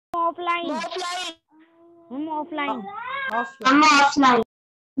Offline. I'm offline. I'm offline.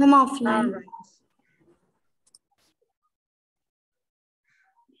 I'm offline. All right.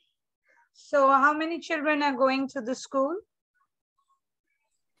 So how many children are going to the school?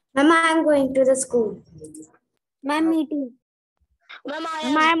 Ma'am, I am going to the school. Ma'am, me too. Ma'am,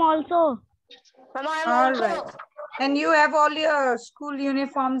 I am also. Ma'am, I am All also. right. And you have all your school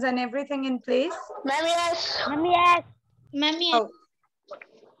uniforms and everything in place? Ma'am, yes. Ma'am, yes. Ma'am, yes. Oh,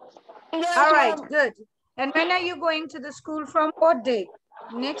 Yes, all right, ma'am. good. And when are you going to the school from? What date?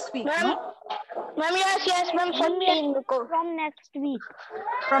 Next week, Ma'am, no? ma'am, yes, ma'am. From next week.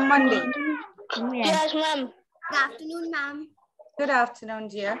 From Monday. Yes, ma'am. Good afternoon, ma'am. Good afternoon,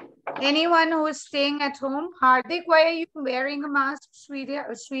 dear. Anyone who is staying at home? Hardik, why are you wearing a mask,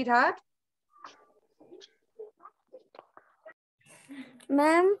 sweetheart?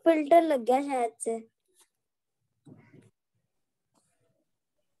 Ma'am filter लग गया शायद से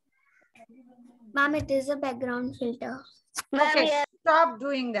ma'am it is a background filter. Okay, yes. stop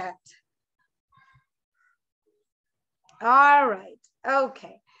doing that. All right,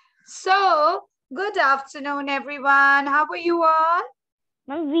 okay. So, good afternoon, everyone. How are you all?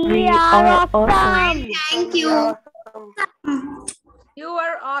 We are awesome. Thank you. You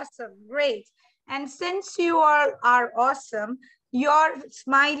are awesome, great. And since you all are awesome, your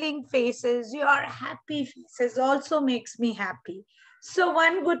smiling faces, your happy faces also makes me happy. So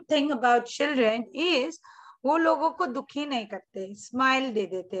one good thing about children is वो लोगों को दुखी नहीं करते, smile दे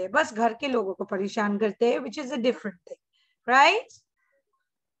देते हैं, बस घर के लोगों को परेशान करते हैं, which is a different thing, right?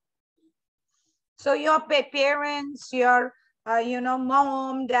 So your parents, your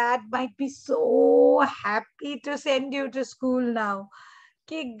mom, dad might be so happy to send you to school now.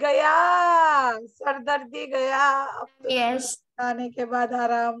 कि गया सरदर्दी गया, अब तो Yes. आने के बाद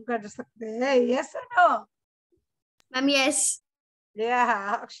आराम कर सकते हैं. Yes or no? Ma'am, yes.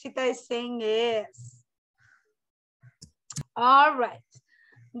 Yeah, Akshita is saying yes. All right,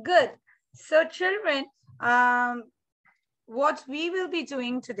 good. So children, what we will be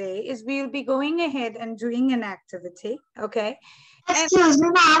doing today is we will be going ahead and doing an activity, okay? Excuse me,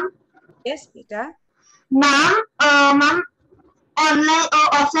 ma'am. Yes, Peter. Ma'am, ma'am, online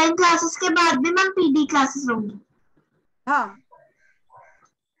offline classes के बाद भी ma'am PD classes होंगी. हाँ.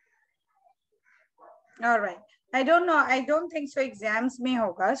 All right. I don't know. I don't think so. Exams may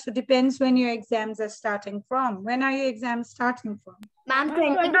hoga. So depends when your exams are starting from. When are your exams starting from? Ma'am,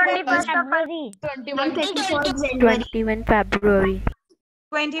 21st February. 21st January. 21 February.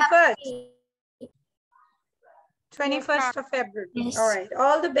 21st. 21st of February. Yes. All right.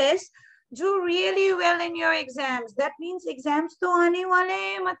 All the best. Do really well in your exams. That means exams to aane wale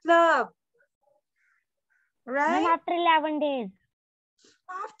hain, matlab. Right? After 11 days.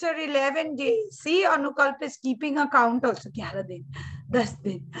 After 11 days. See, Anukalp is keeping a count also. 11 din, 10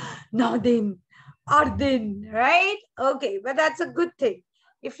 din, 9 din, 8 din, right? Okay, but that's a good thing.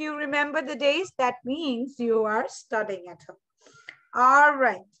 If you remember the days, that means you are studying at home. All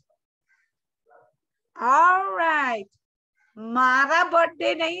right. All right. Mara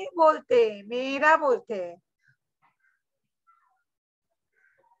birthday nahi bolte, mera bolte.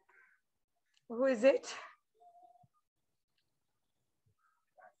 Who is it?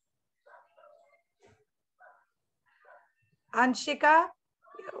 Anshika,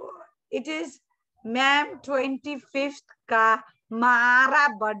 it is ma'am 25th ka Mara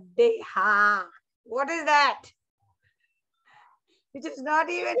birthday. Ha. What is that? It is not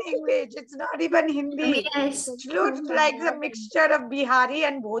even English. It's not even Hindi. Yes. It looks like a mixture of Bihari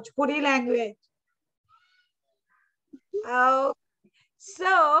and Bhojpuri language. Oh,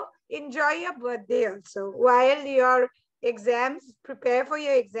 so enjoy your birthday also while your exams, prepare for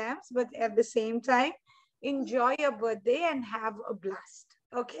your exams, but at the same time, enjoy your birthday and have a blast.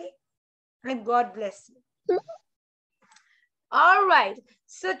 Okay? And God bless you. All right.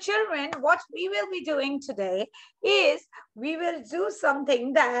 So children, what we will be doing today is we will do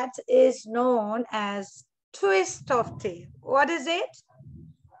something that is known as twist of tail. What is it?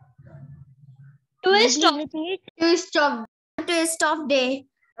 Twist of day. Twist Twist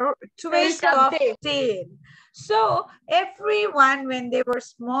of tail. So everyone, when they were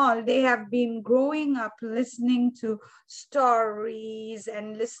small, they have been growing up listening to stories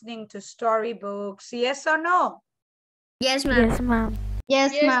and listening to storybooks. Yes or no? Yes, ma'am. Yes, ma'am.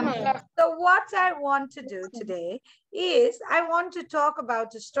 Yes, ma'am. So what I want to do today is I want to talk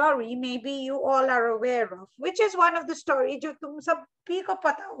about a story maybe you all are aware of, which is one of the stories जो तुम सभी को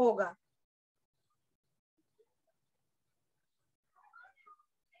पता होगा.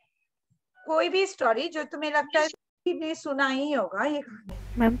 कोई भी story जो तुम्हें लगता है कि ने सुना ही होगा ये कहानी.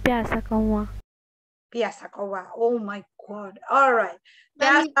 मैम प्यासा कौवा. प्यासा कौवा. Oh my God. All right.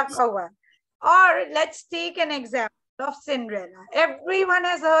 Or let's take an example of Cinderella. Everyone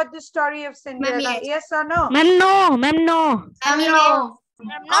has heard the story of Cinderella. Yes or no? Ma'am, no. Ma'am, no. No.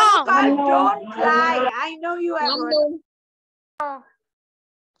 Ma'am, Anuka, don't lie. I know you have heard.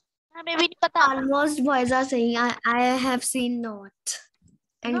 हमें भी नहीं पता. Almost boys are saying I have seen not.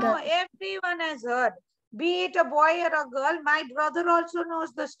 And No, everyone has heard. Be it a boy or a girl, my brother also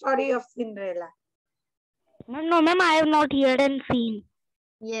knows the story of Cinderella. Ma'am, no, ma'am, I have not heard and seen.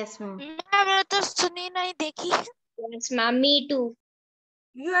 Yes, ma'am. मैंने तो सुनी नहीं देखी. yes, ma'am, me too.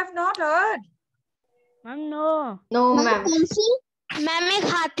 You have not heard. Ma'am, no. No, ma'am. Ma'am एक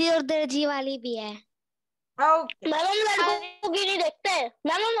हाथी और दर्जी वाली भी है. Okay. मैम लड़कों की नहीं देखते.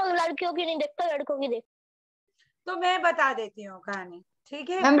 मैम लड़कियों की नहीं देखते, लड़कों की देखते. तो मैं बता देती हूँ कहानी. ठीक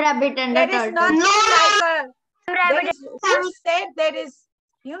है? Ma'am, rabbit and the There is turtle. nothing like a. There is, who said there is?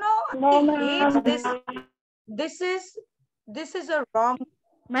 You know, I hate this. This is a wrong.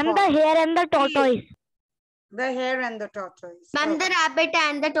 Ma'am, the hare and the tortoise. The hare and the tortoise. Ma'am, the rabbit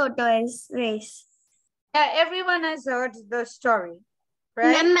and the tortoise race. Yeah, everyone has heard the story,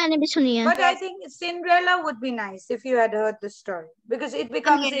 right? Ma'am मैंने भी सुनी है. But I think Cinderella would be nice if you had heard the story because it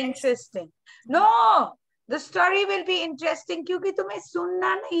becomes interesting. No, the story will be interesting क्योंकि तुम्हें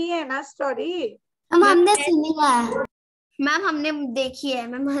सुनना नहीं है ना story. मैम हमने सुनी है. मैम हमने देखी है.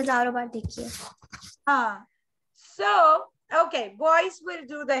 मैम हजारों बार देखी है. हाँ. So, okay, boys will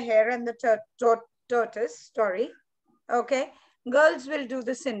do the hare and the tortoise story. Okay, girls will do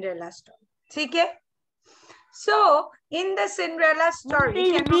the Cinderella story. ठीक है? So, in the Cinderella story,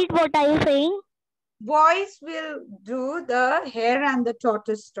 Please repeat what are you saying? boys will do the hare and the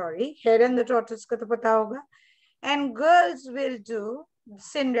tortoise story. Hare and the tortoise का तो पता होगा. And girls will do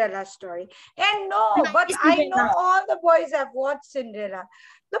Cinderella story. And no, but I know all the boys have watched Cinderella.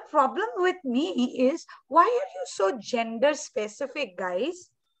 The problem with me is, why are you so gender specific, guys?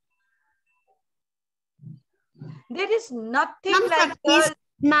 There is nothing like girls.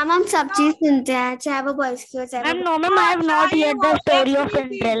 Ma'am हम सब चीज सुनते हैं चाहे वो boys की हो चाहे Ma'am, no, ma'am, I have not heard the story of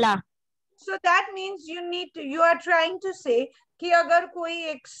Everything. Cinderella. So that means you are trying to say कि अगर कोई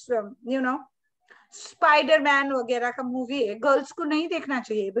एक you know Spider-Man वगैरह का movie है, girls को नहीं देखना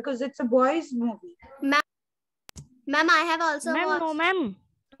चाहिए because it's a boys movie. Ma'am I have also Ma'am, watched. no, ma'am.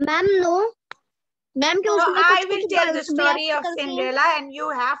 Ma'am no. Ma'am So I will tell the story of Cinderella and you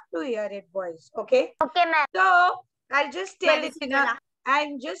have to hear it, boys. Okay? Okay, ma'am. So I'll just tell it in a.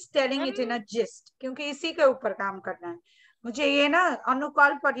 I'm just telling it in a gist क्योंकि इसी के ऊपर काम करना है. मुझे ये ना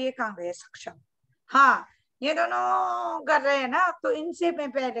अनुकॉल पर ये कहाँ गए सक्षम. हाँ, ये दोनों कर रहे हैं ना तो इनसे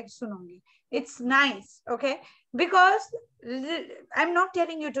मैं पहले सुनूंगी. It's nice, okay? Because I'm not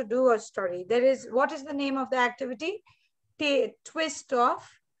telling you to do a story. There is, what is the name of the activity? Twist of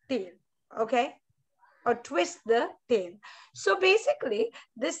tail, okay? Or twist the tail. So basically,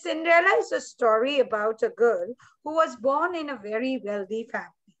 this Cinderella is a story about a girl who was born in a very wealthy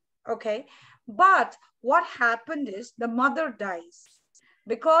family, okay? But what happened is the mother dies.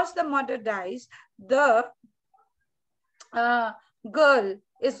 Because the mother dies, the girl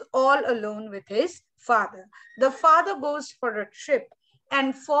is all alone with his father. The father goes for a trip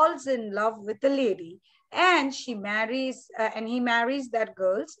and falls in love with the lady, and she marries, and he marries that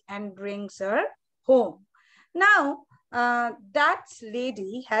girl and brings her home. Now, that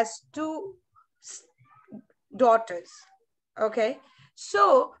lady has two daughters, okay?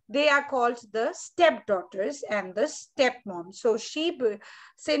 So they are called the stepdaughters and the stepmom. So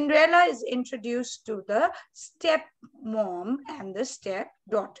Cinderella is introduced to the stepmom and the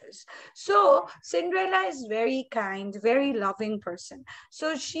stepdaughters. So Cinderella is very kind, very loving person.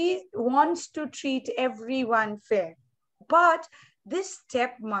 So she wants to treat everyone fair. But this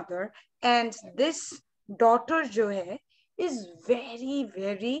stepmother and this daughter jo hai, is very,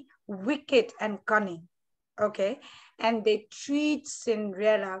 very wicked and cunning. Okay, and they treat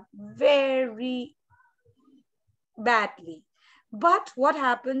Cinderella very badly. But what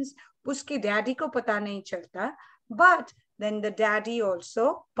happens? Uski daddy ko pata nahi chalta. But then the daddy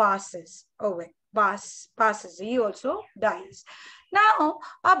also passes away. Passes. He also dies. Now,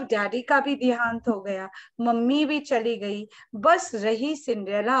 अब daddy का भी देहांत हो गया, mummy भी चली गई, बस रही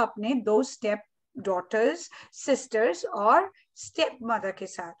Cinderella अपने दो step daughters, sisters or stepmother ke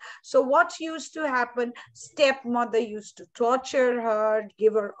saath. So what used to happen? Stepmother used to torture her,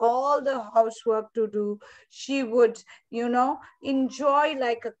 give her all the housework to do. She would, you know, enjoy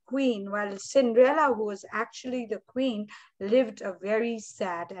like a queen, while Cinderella, who was actually the queen, lived a very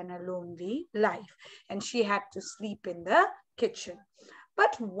sad and a lonely life, and she had to sleep in the kitchen.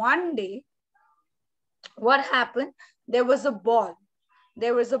 But one day, what happened? There was a ball.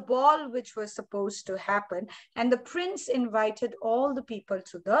 there was a ball which was supposed to happen, and the prince invited all the people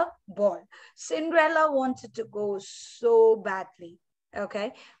to the ball. Cinderella wanted to go so badly,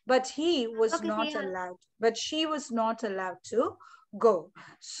 okay, but he was not allowed, but she was not allowed to go.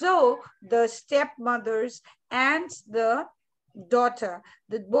 So the stepmothers and the daughter,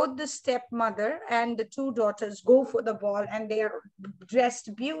 both the stepmother and the two daughters go for the ball, and they are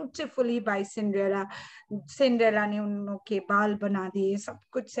dressed beautifully by Cinderella. Cinderella ने उनके बाल बना दिए, सब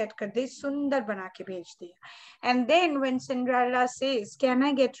कुछ set कर दिए, सुंदर बना के भेज दिया. And then when Cinderella says, "Can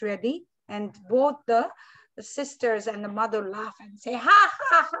I get ready?" and both the sisters and the mother laugh and say, "Ha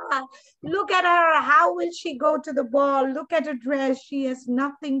ha ha! Look at her! How will she go to the ball? Look at her dress. She has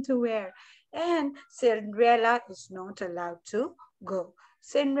nothing to wear." And Cinderella is not allowed to go.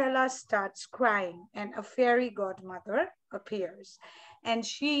 Cinderella starts crying, and a fairy godmother appears, and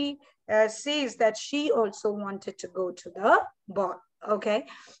she says that she also wanted to go to the ball. Okay,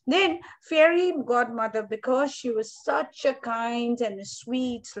 then fairy godmother, because she was such a kind and a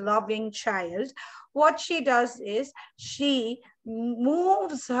sweet, loving child, what she does is she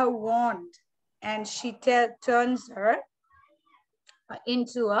moves her wand and she turns her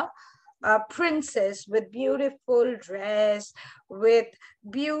into a princess with beautiful dress, with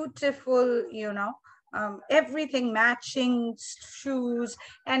beautiful, everything matching shoes,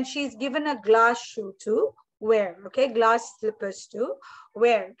 and she's given a glass shoe to wear, okay, glass slippers to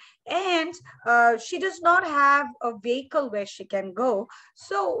wear. And she does not have a vehicle where she can go,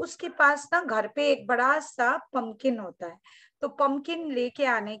 so उसके पास ना घर पे एक बड़ा सा pumpkin होता है, तो pumpkin लेके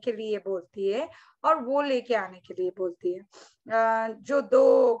आने के लिए बोलती है, और वो लेके आने के लिए बोलती है जो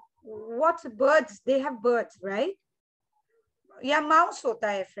दो what birds, they have birds, right? Yeah, mouse hota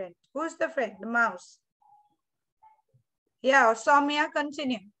hai friend. Who's the friend? The mouse. Yeah, Soumya,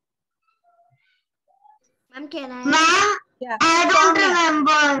 continue. Ma'am, can I? Ma'am, Yeah, I don't Soumya.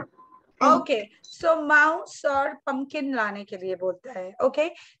 remember. Okay, so mouse or pumpkin लाने के लिए बोलता है.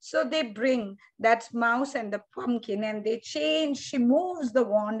 Okay, so they bring that mouse and the pumpkin, and they change. She moves the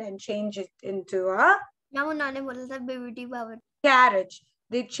wand and change it into a Ma'am, उन्होंने बोला था beauty power. carriage.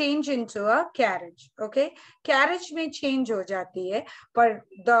 They change into a carriage. Okay, carriage में change हो जाती है, but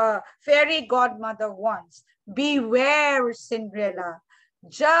the fairy godmother wants, beware Cinderella,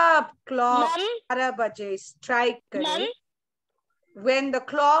 जब clock 12 बजे strike करे, when the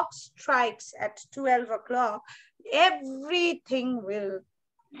clock strikes at 12 o'clock, everything will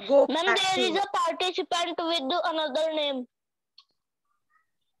go Ma'am, back there to... is a participant with another name.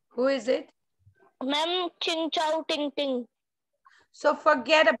 Who is it? Ma'am, Ching Chow Ting Ting. So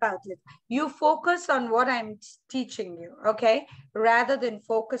forget about it. You focus on what I'm teaching you, okay? Rather than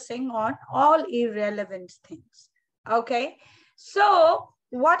focusing on all irrelevant things, okay? So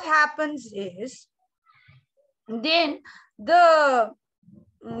what happens is, then the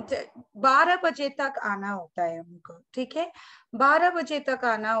 12 बजे तक आना होता है उनको, ठीक है? 12 बजे तक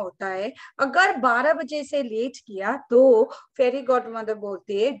आना होता है. अगर 12 बजे से लेट किया तो फेरी गॉडमदर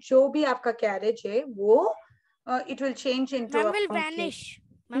बोलती है जो भी आपका कैरेज है वो it will change into a pumpkin. Vanish.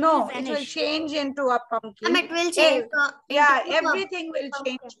 No, it will change into a pumpkin. Ma'am, it will change. Yeah, everything will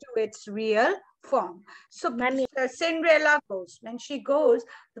change to its real form. So Cinderella goes. When she goes,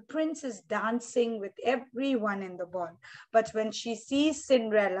 the prince is dancing with everyone in the ball. But when she sees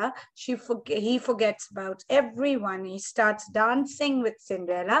Cinderella, he forgets about everyone. He starts dancing with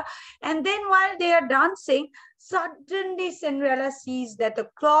Cinderella. And then while they are dancing, suddenly Cinderella sees that the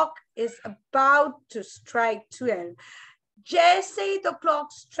clock is about to strike 12. Just say the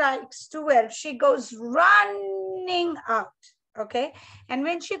clock strikes 12, she goes running out. Okay, and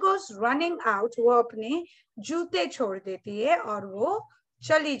when she goes running out, वो अपने जूते छोड़ देती है और वो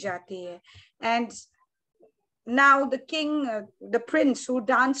चली जाती है. And now the king, the prince who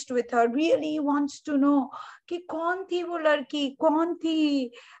danced with her, really wants to know कि कौन थी वो लड़की, कौन थी?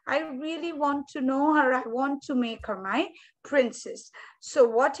 I really want to know her. I want to make her my princess. So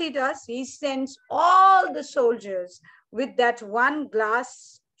what he does, he sends all the soldiers with that one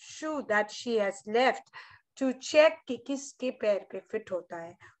glass shoe that she has left to check कि किसके पैर पे fit होता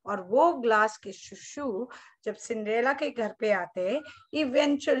है. और वो glass के शू जब सिंड्रेला के घर पे आते हैं,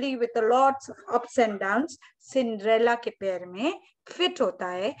 eventually with a lot of ups and downs, Cinderella के पैर में फिट होता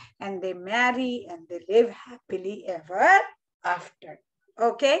है, and they marry and they live happily ever after.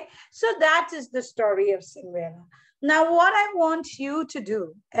 Okay, so that is the story of Cinderella. Now what I want you to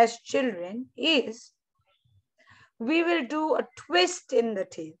do as children is, we will do a twist in the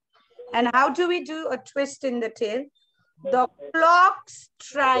tale. And how do we do a twist in the tale? The clock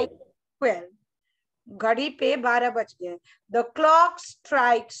strikes 12. Ghadi pe 12 baj gaye. The clock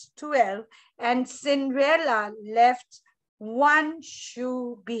strikes 12 and Cinderella left one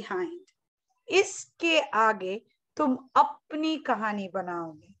shoe behind. इसके आगे तुम अपनी कहानी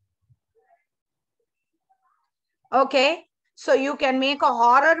बनाओगे. Okay, so you can make a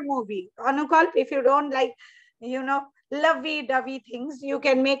horror movie. Anukalp, if you don't like, you know, lovey-dovey things, you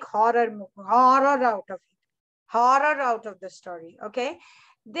can make horror out of it. Horror out of the story, okay?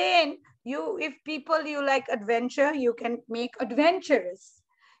 Then if people you like adventure, you can make adventurous.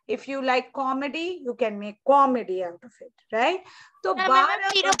 If you like comedy, you can make comedy out of it, right? So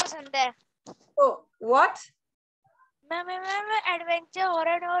तीनों पसंद है. Oh, what? Ma'am adventure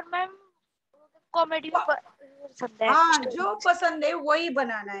horror और ma'am comedy पसंद है. हाँ, जो पसंद है वही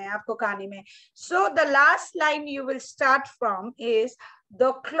बनाना है आपको कहानी में. So the last line you will start from is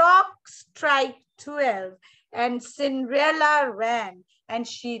the clock struck 12 and Cinderella ran and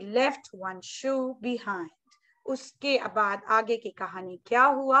she left one shoe behind. उसके बाद आगे की कहानी क्या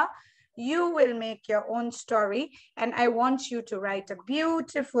हुआ? You will make your own story and I want you to write a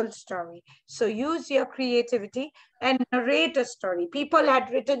beautiful story. So use your creativity and narrate a story. People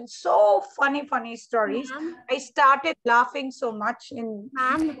had written so funny stories. I started laughing so much in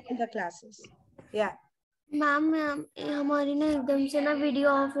the classes. Yeah. Ma'am हमारी ना एकदम से ना video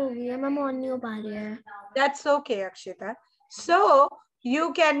of हो गई है, ma'am on नहीं हो पा रही है. That's okay, Akshita. So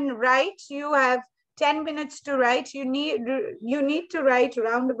you can write, you have 10 minutes to write. You need to write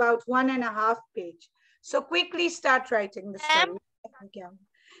around about 1.5 pages. So quickly start writing the story.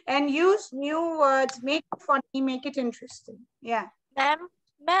 And use new words, make it funny, make it interesting. Yeah. Ma'am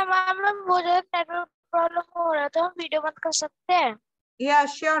वो जो network problem हो रहा था, video बंद कर सकते हैं? Yeah,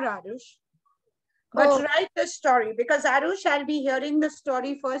 sure, Arush. But write the story because Arush, I'll be hearing the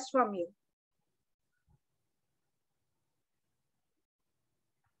story first from you.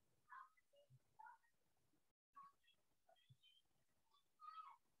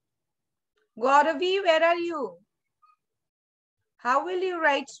 Gauravi, where are you? How will you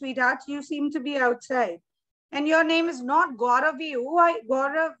write, sweetheart? You seem to be outside. And your name is not Gauravi.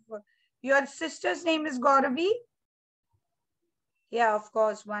 Gaurav, your sister's name is Gauravi? Yeah, of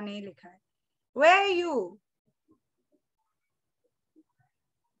course, 1A likha hai. Where are you?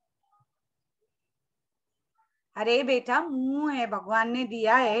 अरे बेटा मुंह है भगवान ने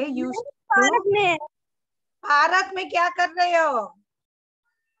दिया है. Park में क्या कर रहे हो?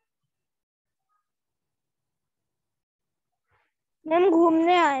 मैम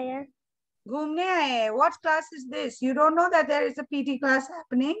घूमने आए हैं. घूमने आए हैं. What class is this? You don't know that there is a PT class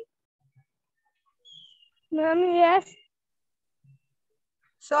happening? Ma'am yes.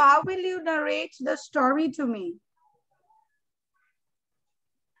 So how will you narrate the story to me?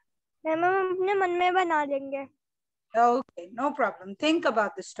 Ma'am हम अपने मन में बना देंगे. Okay, no problem. Think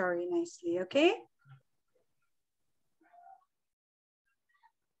about the story nicely, okay?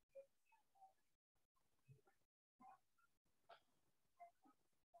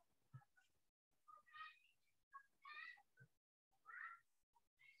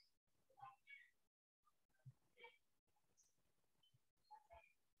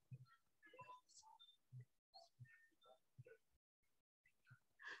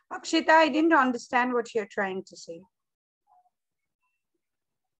 Akshita, I didn't understand what you're trying to say.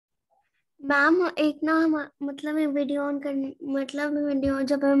 Ma'am एक ना मतलब video on कर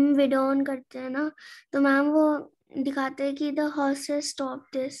जब हम वीडियो ऑन करते हैं ना तो मैम वो दिखाते हैं कि the host has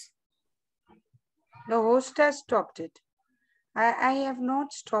stopped this. The host has stopped it. I have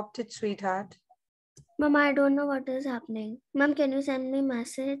not stopped it, sweetheart. Ma'am, I don't know what is happening. Ma'am, can you send me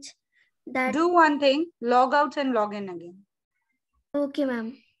message that? Do one thing, log out and log in again. Okay,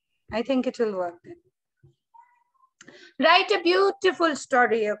 ma'am. I think it will work then. Write a beautiful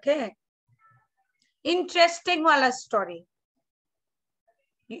story, okay? Interesting wala story.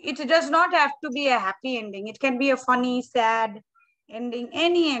 It does not have to be a happy ending. It can be a funny, sad ending,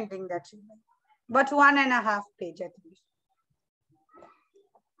 any ending that you like. But 1.5 pages at least.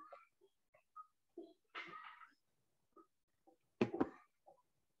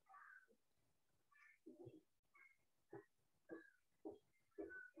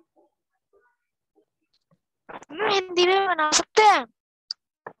 Hindi में बना सकते हैं?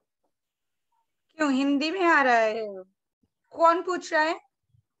 क्यों हिंदी में आ रहा है? कौन पूछ रहा है?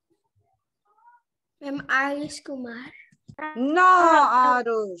 Ma'am Ayush Kumar. No,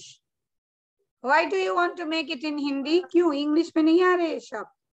 Arush. Why do you want to make it in Hindi? क्यों English में नहीं आ रहे शब्द?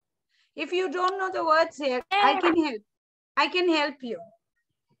 If you don't know the words here, I can help. I can help you.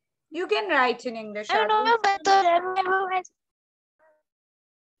 You can write in English.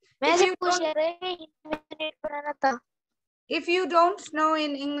 If you don't know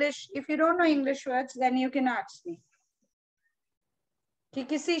in English, if you don't know English words, then you can ask me. कि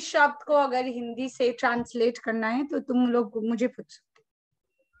किसी शब्द को अगर हिंदी से translate करना है तो तुम लोग मुझे पूछ सकते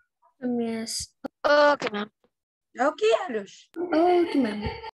Yes. Okay ma'am. हो। Okay Aarush. Okay, ma'am.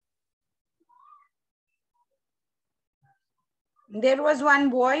 There was one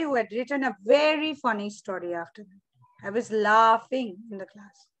boy who had written a very funny story after that. I was laughing in the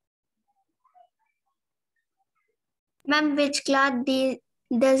class. Ma'am, which class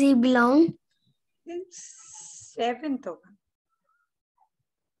does he belong? In 7th होगा।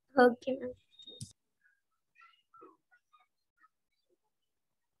 Okay, ma'am.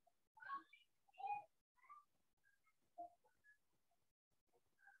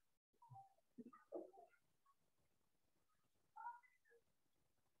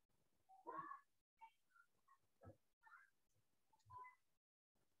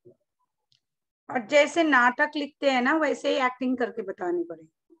 और जैसे नाटक लिखते हैं ना वैसे ही acting करके बतानी पड़ेगी।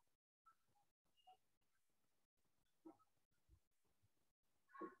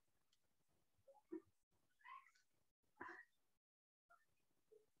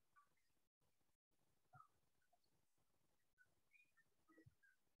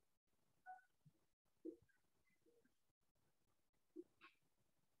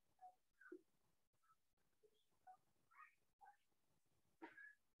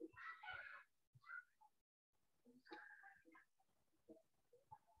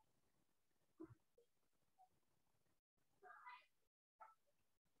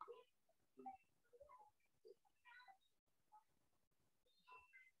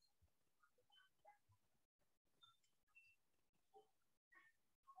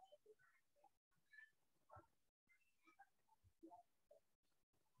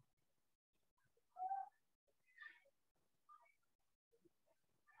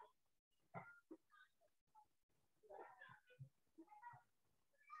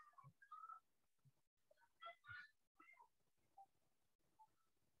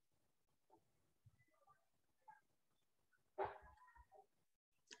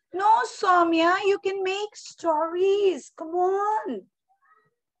 No, Soumya, you can make stories. Come on.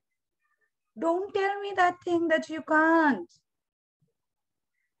 Don't tell me that thing that you can't.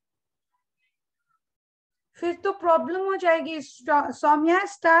 फिर तो problem हो जाएगी. Soumya,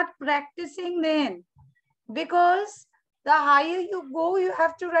 start practicing then. Because the higher you go, you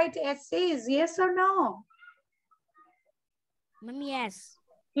have to write essays. Yes or no? Ma'am yes.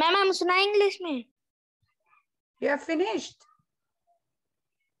 Ma'am हम सुना English में। You have finished?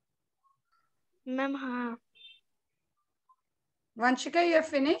 Ma'am हाँ। Vanshika, you have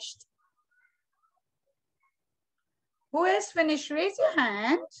finished? Who has finished? Raise your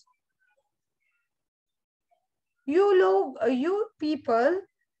hand. You people,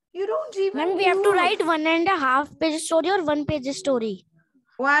 you don't even ma'am we have to right 1.5 page story और 1 page story.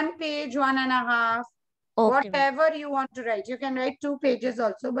 1 page, 1.5. Okay, Whatever you want to write. You can write 2 pages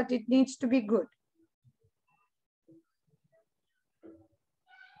also, but it needs to be good.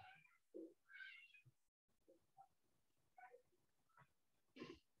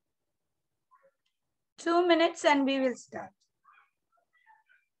 Two minutes and we will start.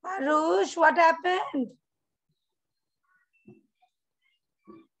 Arush, what happened?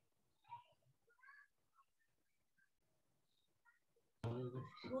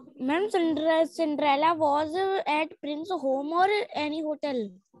 Ma'am Cinderella was at Prince home or any hotel?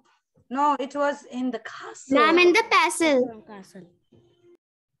 No, it was in the castle. Ma'am, in the castle. Castle.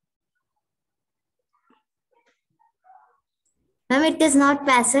 Ma'am, it is not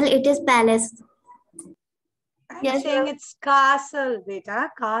castle, it is palace. I'm Yes, saying ma'am. it's castle, beta,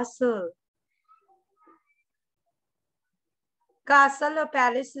 castle. Castle or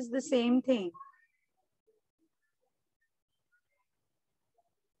palace is the same thing.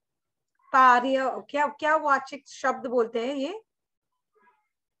 पार्य क्या क्या वाचिक शब्द बोलते हैं ये?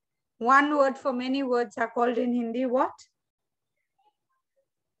 One word for many words are called in Hindi what?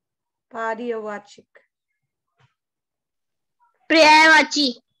 पार्यवाचिक. पर्यायवाची.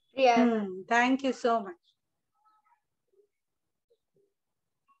 Thank you so much.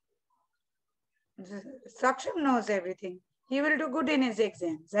 Saksham knows everything. He will do good in his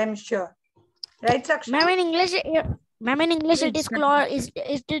exams, I'm sure. Right, Saksham? Ma'am, in English it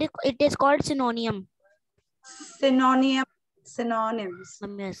is called synonym. Synonyms.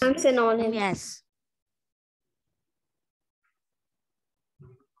 Yes. Ma'am, synonyms. Yes.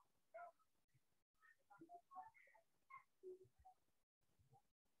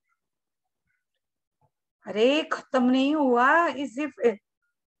 अरे खत्म नहीं हुआ. Is if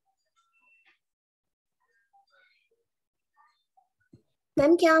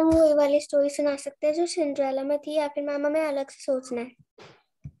ma'am क्या हम वो वाली story सुना सकते हैं जो सिंड्रेला में थी या फिर मैम हमें अलग से सोचना है?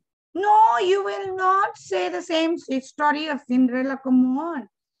 No, you will not say the same story of Cinderella. Come on.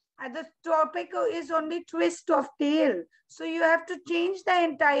 The topic is only twist of tail. So you have to change the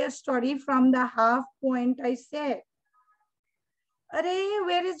entire story from the half point I said. Array,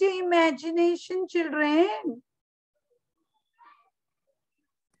 where is your imagination, children?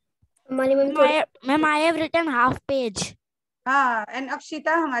 Ma'am, I have written half page. हाँ, and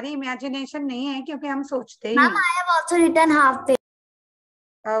Akshita हमारी imagination नहीं है क्योंकि हम सोचते ही Ma'am, नहीं. I have also written half page.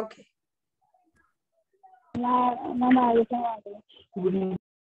 Okay. Ma'am, I written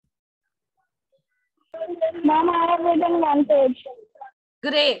Ma'am, I have written one page.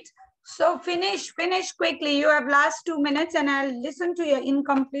 Great. So finish quickly. You have last 2 minutes and I'll listen to your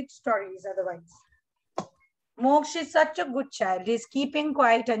incomplete stories otherwise. Moksh is such a good child. He's keeping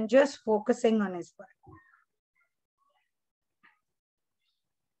quiet and just focusing on his work.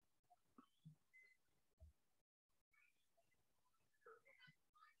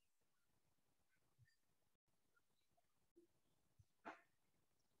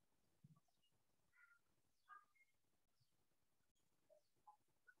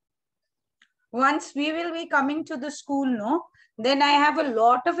 Once we will be coming to the school, no? Then I have a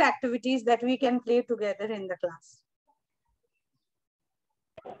lot of activities that we can play together in the class.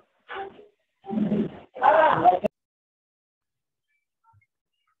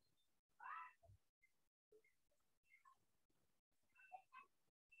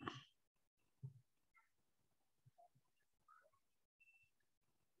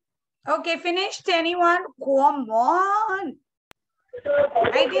 Okay, finished anyone? Come on.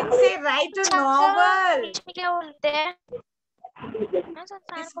 I didn't say write a novel. English में क्या बोलते हैं? मैं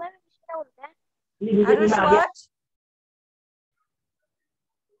संसार को English में क्या बोलते हैं? Arush, what?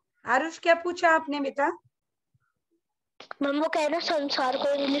 आरुष क्या पूछा आपने बेटा? मैम वो कह रहे हैं संसार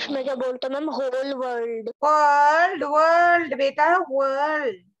को इंग्लिश में क्या बोलते हैं मैम? Whole world. World बेटा,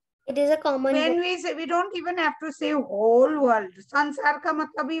 world. It is a common When word. we say, we don't even have to say whole world. संसार का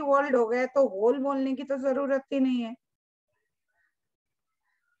मतलब ही world हो गया, तो whole बोलने की तो जरूरत ही नहीं है.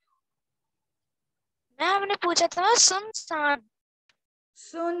 मैंने पूछा था संसार.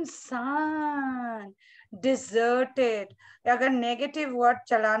 सुनसान, deserted. अगर नेगेटिव वर्ड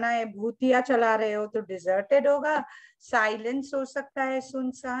चलाना है, भूतिया चला रहे हो तो डिजर्टेड होगा. साइलेंस हो सकता है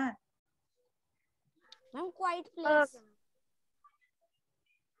सुनसान. Quiet place.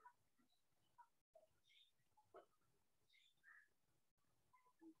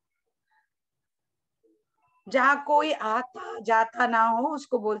 जहां कोई आता जाता ना हो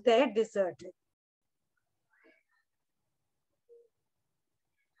उसको बोलते हैं deserted.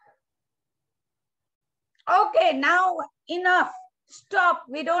 Okay, now enough. Stop.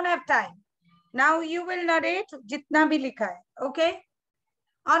 We don't have time. Now you will narrate जितना भी लिखा है. Okay?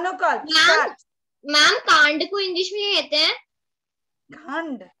 Anukal, start. मैम कांड को इंग्लिश में क्या कहते हैं?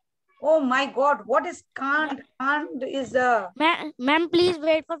 Kand. Oh my God, what is Kand? Kand is a... ma'am please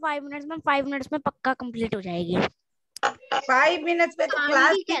wait for 5 minutes. Ma'am 5 minutes में पक्का कंप्लीट हो जाएगी. 5 minutes में तो कांड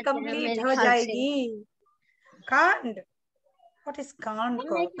क्लास ही भी कहते हैं कंप्लीट मेरे हो ख्याल से. जाएगी. Kand. What is Kand?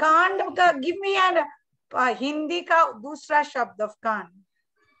 Kand का give me an हिंदी का दूसरा शब्द of Kand.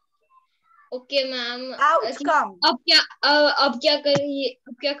 Okay ma'am. Outcome. अब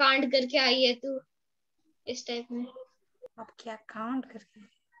क्या कांड करके आई है तू इस टाइप में? अब क्या कांड करके?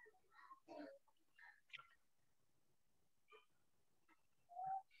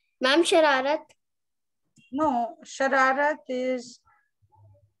 मैम शरारत. No, shararat is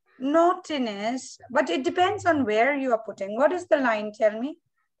naughtiness, but it depends on where you are putting. What is the line? Tell me.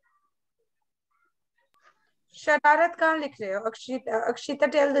 शरारत कहाँ लिख रहे हो?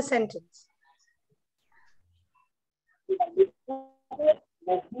 Akshita, tell the sentence.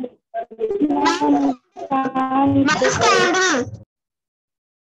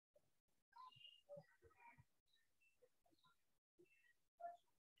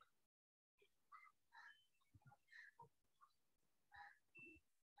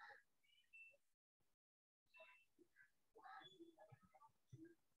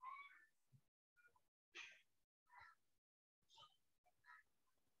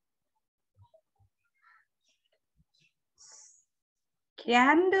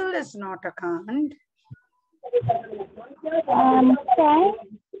 Candle is not a kind.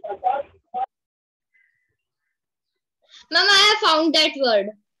 Ma'am, I have found that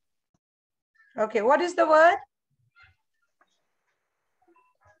word. Okay, what is the word?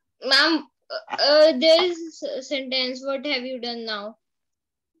 Ma'am, there is a sentence. What have you done now?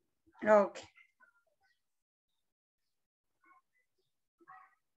 Okay.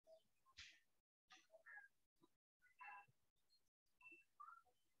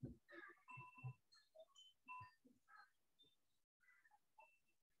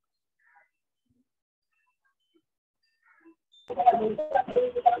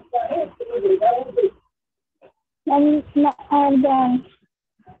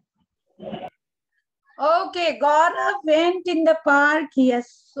 Okay, Gaurav went in the park. He has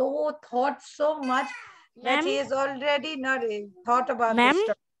thought so much that he has already not thought about this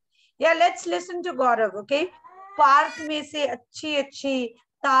story. Yeah, let's listen to Gaurav, okay? Park में से अच्छी अच्छी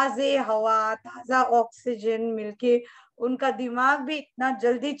ताजे हवा, ताजा oxygen मिलके उनका दिमाग भी इतना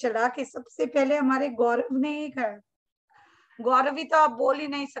जल्दी चला कि सबसे पहले हमारे गौरव ने ही कहा। गौरवी तो आप बोल ही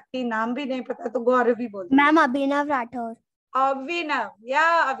नहीं सकती, नाम भी नहीं पता, तो गौरव ही बोल। मैम अभिनव राठौर। अभिनव, या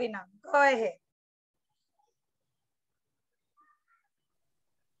अभिनव, go ahead.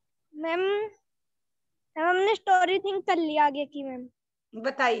 मैम हमने स्टोरी थिंक कर लिया आगे की मैम।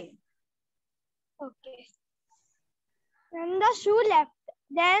 बताइए। Okay ma'am, the shoe left,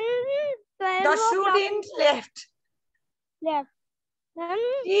 then The shoe didn't left. Ma'am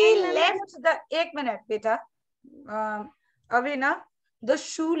He left the, एक मिनट बेटा, अभिनव, the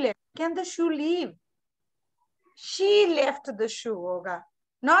shoe left. Can the shoe leave? She left the shoe होगा,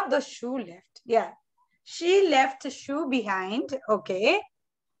 not the shoe left. Yeah, she left the shoe behind. Okay.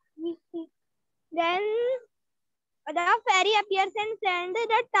 Then the fairy appears and says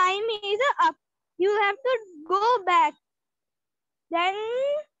the time is up. You have to go back. Then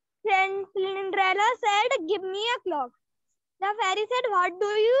Cinderella said, "Give me a clock." The fairy said, "What do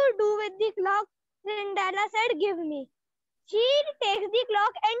you do with the clock?" Cinderella said, "Give me." She takes the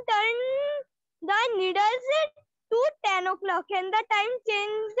clock and turns the needles to 10 o'clock, and the time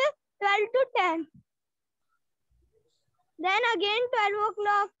changed 12 to 10. Then again 12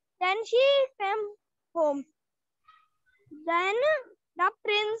 o'clock. Then she came home. Then the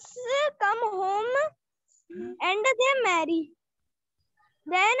prince come home and they marry.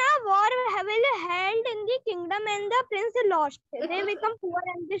 Then a war will held in the kingdom and the prince lost. They become poor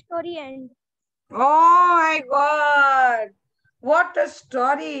and the story ends. Oh my God, what a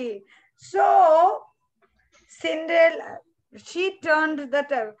story. So Cinderella, she turned the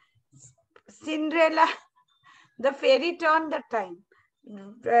time. Cinderella, the fairy turned the time.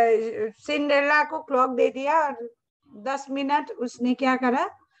 Cinderella को clock दे दिया और 10 minute उसने क्या करा,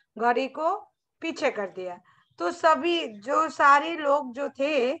 घड़ी को पीछे कर दिया। तो सभी जो सारे लोग जो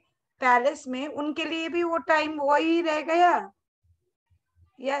थे पैलेस में, उनके लिए भी वो टाइम वही रह गया,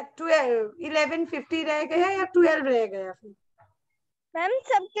 या 11:50 रह गया या 12 रह गया? फिर मैम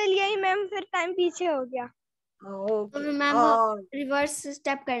सबके लिए ही मैम फिर टाइम पीछे हो गया। ओके मैम रिवर्स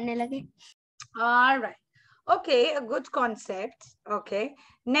स्टेप करने लगे। Alright, okay, a good concept. Okay,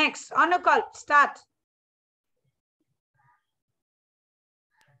 next Anukal, start.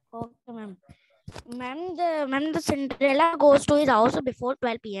 Okay, ma'am. The Cinderella goes to his house before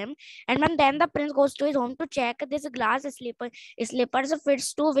 12 p.m. and then the prince goes to his home to check this glass slippers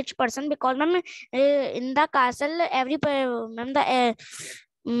fits to which person, because in the castle every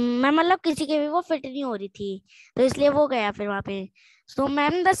मतलब किसी के भी वो fit नहीं हो रही थी, तो इसलिए वो गया फिर वहां पे। So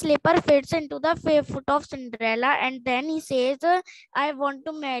ma'am, the slipper fits into the foot of Cinderella and then he says, "I want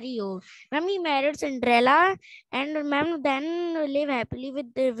to marry you." Ma'am, he married Cinderella and ma'am then live happily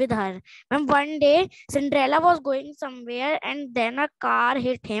with her. Ma'am, one day Cinderella was going somewhere and then a car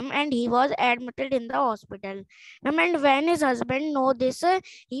hit him and he was admitted in the hospital. Ma'am, and when his husband know this,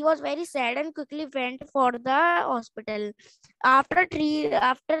 he was very sad and quickly went for the hospital. After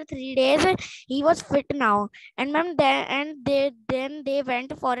 3 days, he was fit now. And ma'am, then they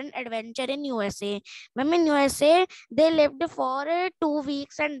went for an adventure in USA. Ma'am, in USA, they lived for 2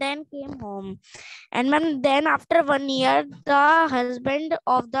 weeks and then came home. And ma'am, then after 1 year, the husband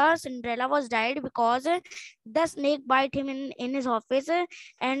of the Cinderella was died because the snake bite him in his office.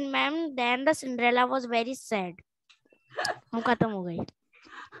 And ma'am, then the Cinderella was very sad. हम खत्म हो गई।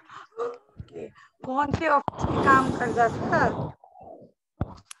 कौन से office में काम करता था?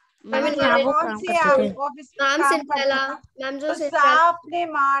 मैम कौन से ऑफिस में काम करता था? तो सांप ने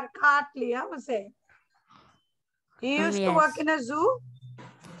मार काट लिया उसे। He used to work in a zoo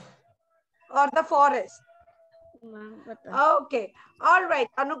or the forest. Okay, all right,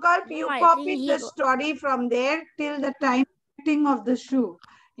 Anukal, you copied the story from there till the time of the shoe.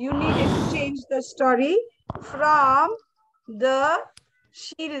 You needed to change the story from the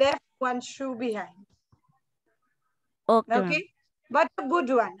she left one shoe behind. Okay, but a good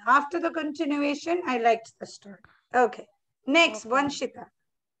one. After the continuation, I liked the story. Okay, next, Vanshita.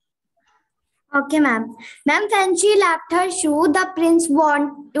 Okay, ma'am. Ma'am, when she left her shoe, the prince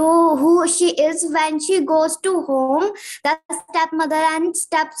wants to who she is. When she goes to home, the stepmother and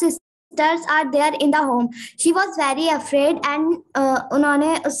stepsister sisters are there in the home. She was very afraid and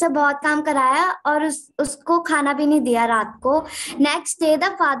उन्होंने उससे बहुत काम कराया और उसको खाना भी नहीं दिया रात को. Next day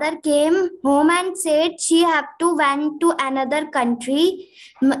the father came home and said she have to went to another country.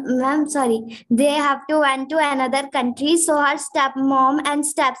 Ma'am, sorry, they have to went to another country. So her stepmom and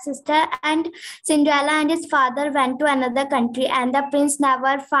stepsister and Cinderella and his father went to another country, and the prince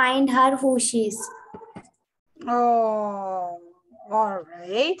never find her who she is. Oh, all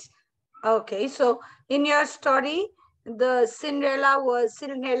right. Okay, so in your story, the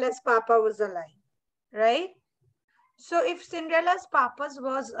Cinderella's papa was alive, right? So if Cinderella's papa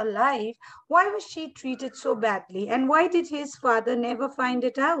was alive, why was she treated so badly? And why did his father never find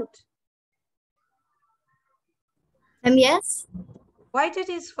it out? Yes. Why did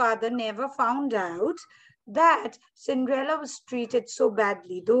his father never found out that Cinderella was treated so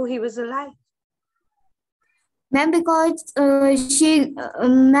badly, though he was alive? Ma'am, because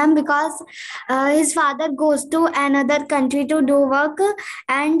his father goes to another country to do work,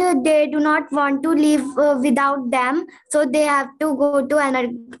 and they do not want to live without them, so they have to go to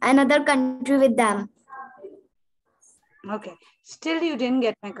another country with them. Okay, still you didn't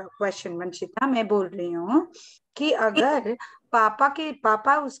get my question, Vanshita. मैं बोल रही हूँ कि अगर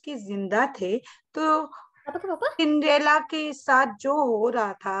पापा उसके जिंदा थे तो सिंड्रेला के साथ जो हो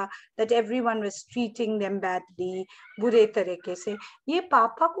रहा था, that everyone was treating them badly, बुरे तरीके से, ये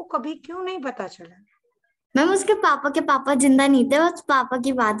पापा को कभी क्यों नहीं पता चला? मैम उसके पापा जिंदा नहीं थे, बस पापा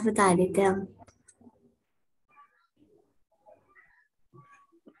की बात बता रहे थे हम.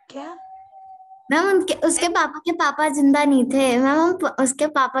 क्या? मैम उसके पापा जिंदा नहीं थे. मैम हम उसके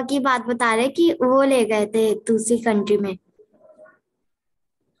पापा की बात बता रहे कि वो ले गए थे दूसरी कंट्री में.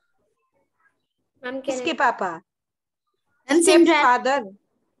 किसके पापा? Ma'am step father.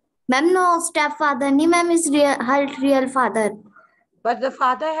 Ma'am no, step father नहीं ma'am, is her real father. But the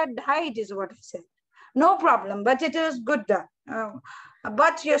father had died is what I said. No problem, but it was good done.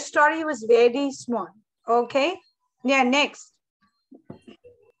 But your story was very small. Okay? Yeah, next.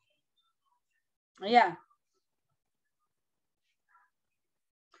 Yeah.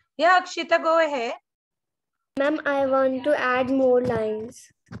 Yeah, Akshita, go ahead. Ma'am, I want to add more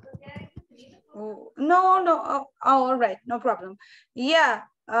lines. Oh, no. All right, no problem. Yeah,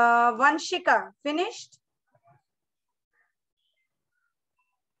 Vanshika, finished?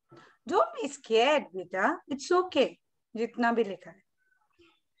 Don't be scared, beta. It's okay. Jitna bhi likha hai.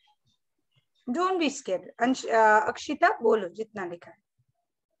 Don't be scared. Akshita, bolo jitna likha hai.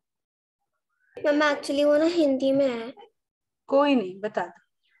 Ma'am actually वो ना हिंदी में है. कोई नहीं, बता दो.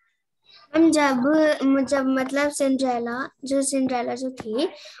 Ma'am जब मतलब सिंड्रेला जो थी,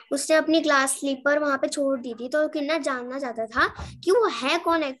 उसने अपनी ग्लास स्लीपर वहां पे छोड़ दी थी, तो किन्ना जानना चाहता था कि वो है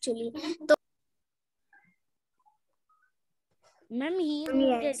कौन एक्चुअली. तो ma'am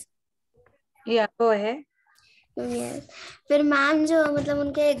yes. Yeah, go ahead. Yes. फिर मैम जो मतलब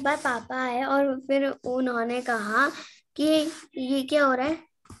उनके एक बार पापा आए और फिर उन्होंने कहा कि ये क्या हो रहा है.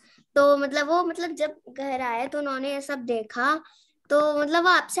 तो मतलब वो जब घर आए तो उन्होंने ये सब देखा, तो मतलब वो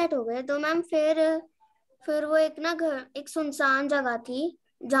अपसेट हो गए. तो मैम फिर वो एक सुनसान जगह थी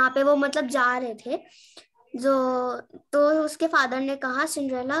जहाँ पे वो जा रहे थे. तो उसके फादर ने कहा,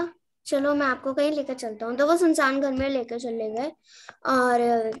 सिंड्रेला चलो मैं आपको कहीं लेकर चलता हूँ. तो वो सुनसान घर में लेकर चले गए.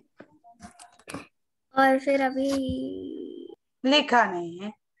 और फिर अभी लिखा नहीं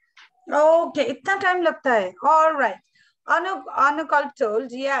है. ओके, इतना टाइम लगता है. All right. Anukal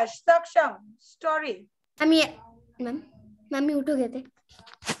told, yes, Saksham, story. Ma'am mute हो गए थे.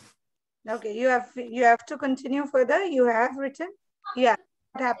 Okay, you have to continue further. You have written. Yeah,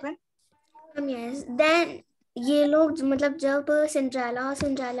 what happened? Yes. Then ये लोग जब सिंड्रेला और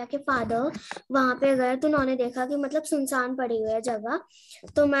सिंड्रेला के फादर वहां पे गए, तो उन्होंने देखा कि सुनसान पड़ी हुई है जगह.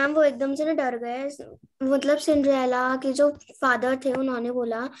 तो मैम वो एकदम से ना डर गए. सिंड्रेला के जो फादर थे उन्होंने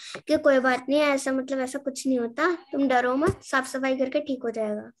बोला कि कोई बात नहीं, ऐसा ऐसा कुछ नहीं होता, तुम डरो मत, साफ सफाई करके ठीक हो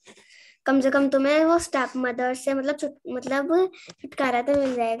जाएगा. कम से कम तुम्हें वो स्टेप मदर से छुटकारा तो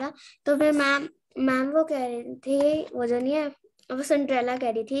मिल जाएगा. तो फिर मैम वो कह रही थी, वो जो नहीं है वो सिंड्रेला कह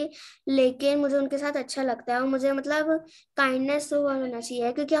रही थी, लेकिन मुझे उनके साथ अच्छा लगता है और मुझे काइंडनेस होना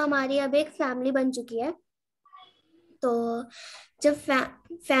चाहिए, क्योंकि हमारी अब एक फैमिली बन चुकी है. तो जब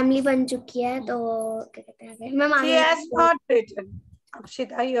फैमिली बन चुकी है तो क्या कहते हैं ma'am. She has not written.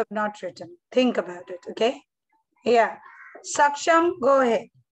 Akshita, you have not written. Think about it, okay? Yeah. Saksham, go ahead.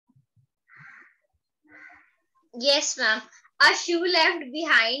 Yes, ma'am. A shoe left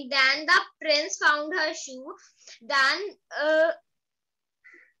behind. Then the prince found her shoe. Then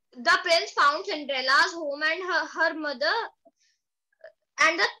the prince found Cinderella's home and her mother.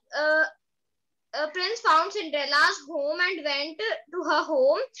 And prince found Cinderella's home and went to her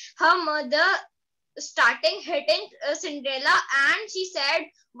home. Her mother starting hitting Cinderella, and she said,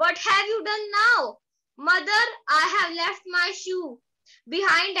 "What have you done now?" "Mother, I have left my shoe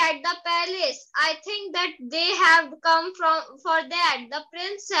behind at the palace. I think that they have come for that." The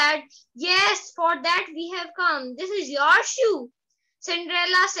prince said, "Yes, for that we have come. This is your shoe."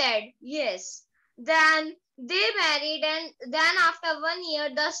 Cinderella said, "Yes." Then they married, and then after 1 year,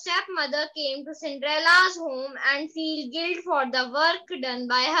 the stepmother came to Cinderella's home and feel guilt for the work done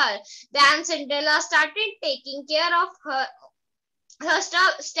by her. Then Cinderella started taking care of her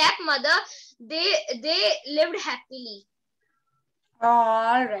stepmother. They lived happily.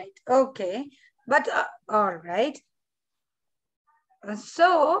 All right. Okay. But all right.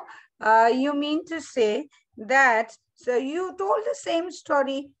 So you mean to say that, so you told the same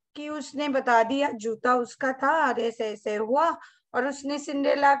story कि उसने बता दिया जूता उसका था और ऐसे ऐसे हुआ और उसने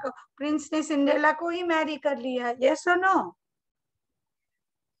सिंड्रेला को, प्रिंस ने सिंड्रेला को ही मैरी कर लिया. Yes or no?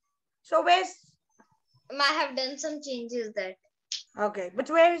 So where's, I have done some changes that. okay, but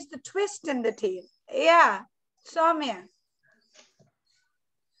where is the twist in the tale? Yeah, Soumya.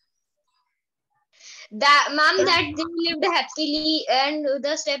 That ma'am, that they lived happily, and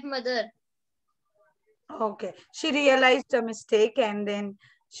the stepmother. Okay, she realized a mistake and then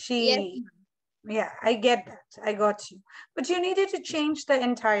she, Yes. yeah, I get that. I got you. But you needed to change the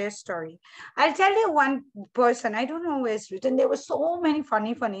entire story. I'll tell you one person, I don't know who has written. There were so many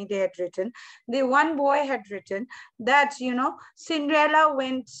funny they had written. The one boy had written that, you know, Cinderella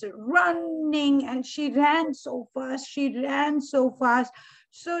went running and she ran so fast. She ran so fast.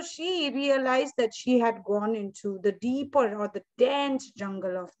 So she realized that she had gone into the deeper or the dense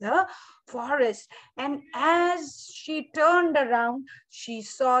jungle of the forest. And as she turned around, she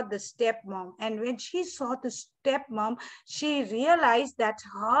saw the stepmom. And when she saw the stepmom, she realized that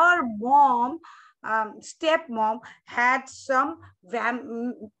her mom, stepmom, had some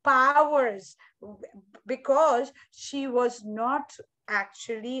powers because she was not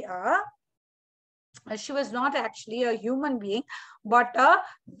actually a human being, but a,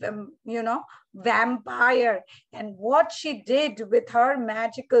 you know, vampire. And what she did with her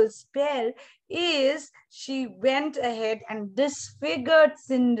magical spell is she went ahead and disfigured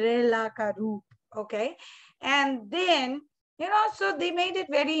Cinderella ka roop. Okay. And then, you know, so they made it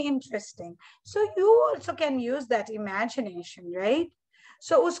very interesting. So you also can use that imagination, right?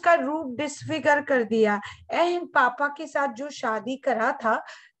 So उसका रूप disfigure कर दिया. And पापा के साथ जो शादी करा था,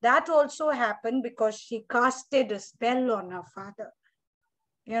 that also happened because she casted a spell on her father.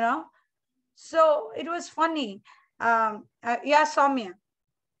 You know, so it was funny. Yeah, Soumya.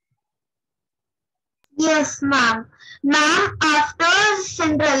 Yes, ma'am. Ma'am, after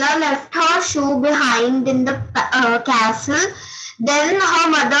Cinderella left her shoe behind in the castle, then her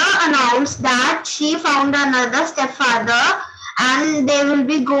mother announced that she found another stepfather and they will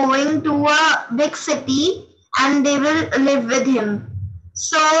be going to a big city and they will live with him.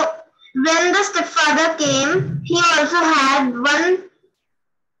 So when the stepfather came, he also had one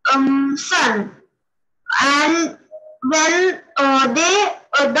son. And when the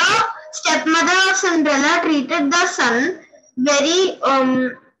stepmother of Cinderella treated the son very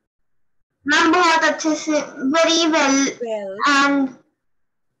बहुत अच्छे से, very well,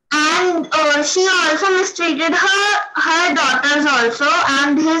 and she also mistreated her daughters also,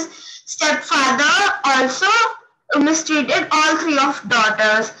 and his stepfather also mistreated all three of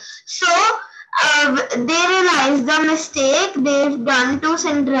daughters. So they realized the mistake they've done to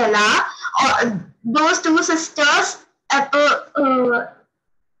Cinderella. Those two sisters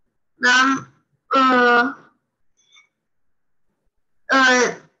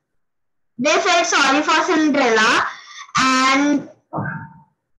they felt sorry for Cinderella, and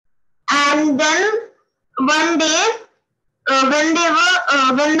then one day when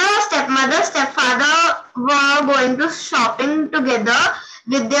the stepfather were going to shopping together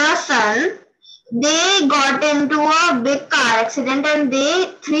with their son, they got into a big car accident and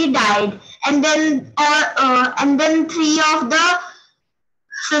they three died. And then three of the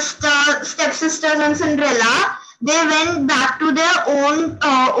stepsisters and Cinderella, they went back to their own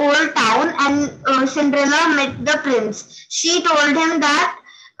old town, and Cinderella met the prince. She told him that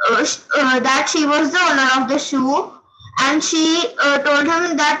she was the owner of the shoe, and she told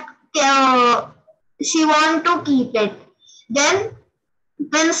him that she wanted to keep it. Then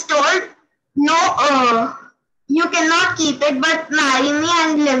Prince told, "No, you cannot keep it, but marry me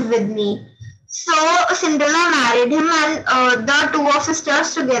and live with me." So Cinderella married him, and the three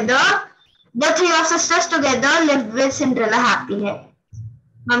of sisters together lived with Cinderella happily.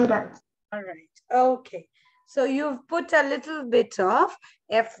 I'm done. All right. Okay. So you've put a little bit of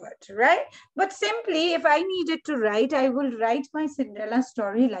effort, right? But simply, if I needed to write, I will write my Cinderella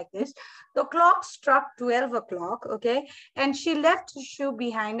story like this. The clock struck 12 o'clock, okay? And she left the shoe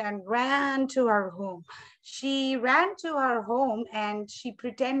behind and ran to her home. She ran to her home and she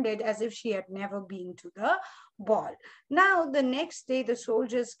pretended as if she had never been to the ball. Now, the next day, the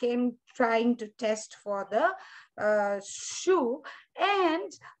soldiers came trying to test for the shoe.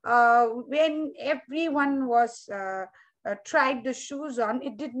 And when everyone was tried the shoes on,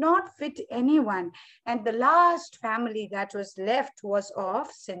 it did not fit anyone. And the last family that was left was of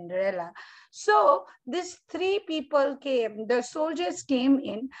Cinderella. So these three people came, the soldiers came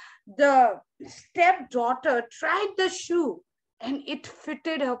in, the stepdaughter tried the shoe and it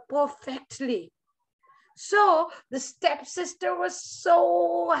fitted her perfectly. So the stepsister was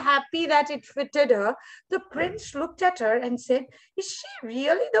so happy that it fitted her. The prince looked at her and said, "Is she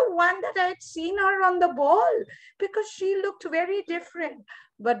really the one that I had seen her on the ball? Because she looked very different."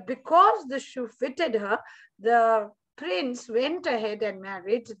 But because the shoe fitted her, the prince went ahead and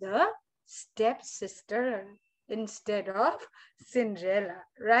married the stepsister instead of Cinderella,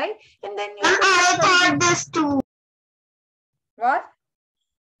 right? And then you I thought this too. what?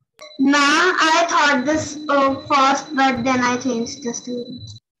 Ma'am, I thought this first, but then I changed the story.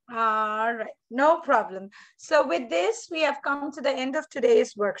 All right, no problem. So with this, we have come to the end of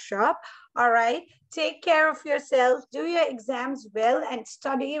today's workshop. All right, take care of yourself, do your exams well, and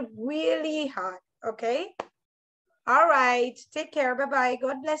study really hard, okay? All right, take care, bye-bye.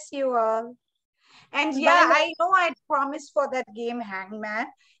 God bless you all. And yeah, I know I promised for that game Hangman.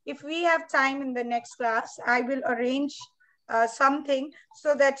 If we have time in the next class, I will arrange something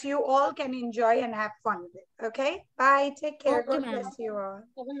so that you all can enjoy and have fun with it. Okay? Bye. Take care. Okay, God ma'am. bless you all.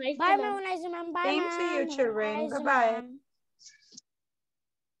 Bye, ma'am. Nice, ma'am. Bye, Same ma'am. to you, children. Nice, Bye-bye. ma'am.